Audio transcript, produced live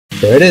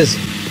There it is,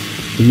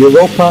 the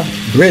Europa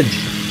Bridge.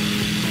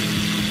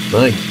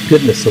 My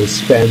goodness, those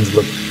spans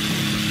look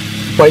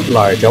quite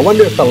large. I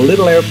wonder if a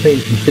little airplane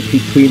can fit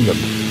between them.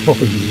 Oh,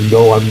 you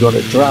know I'm going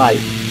to try.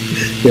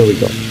 Here we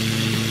go.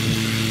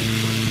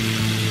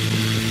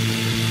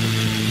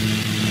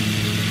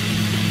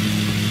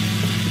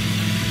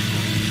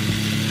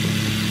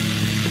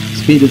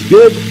 Speed is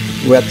good.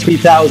 We're at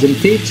 3,000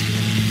 feet.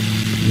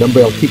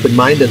 Number I'll keep in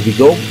mind as we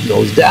go.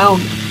 Nose down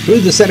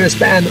through the center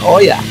span. Oh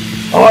yeah.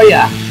 Oh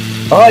yeah.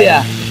 Oh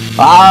yeah.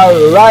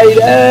 All right,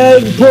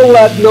 and pull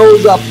that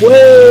nose up,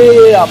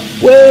 way up,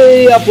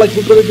 like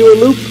we're going to do a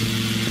loop,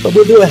 but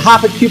we'll do a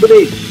half a cuban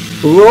 8.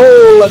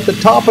 Roll at the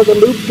top of the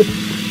loop,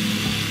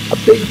 a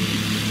big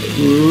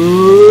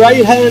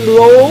right hand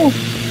roll.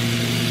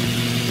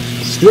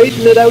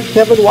 Straighten it out,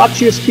 Kevin.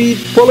 Watch your speed.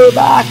 Pull her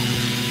back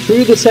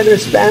through the center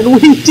span.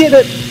 We did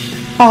it.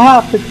 A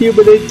half a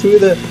cuban 8 through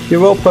the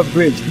Europa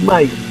Bridge.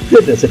 My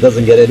goodness, it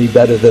doesn't get any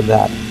better than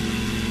that.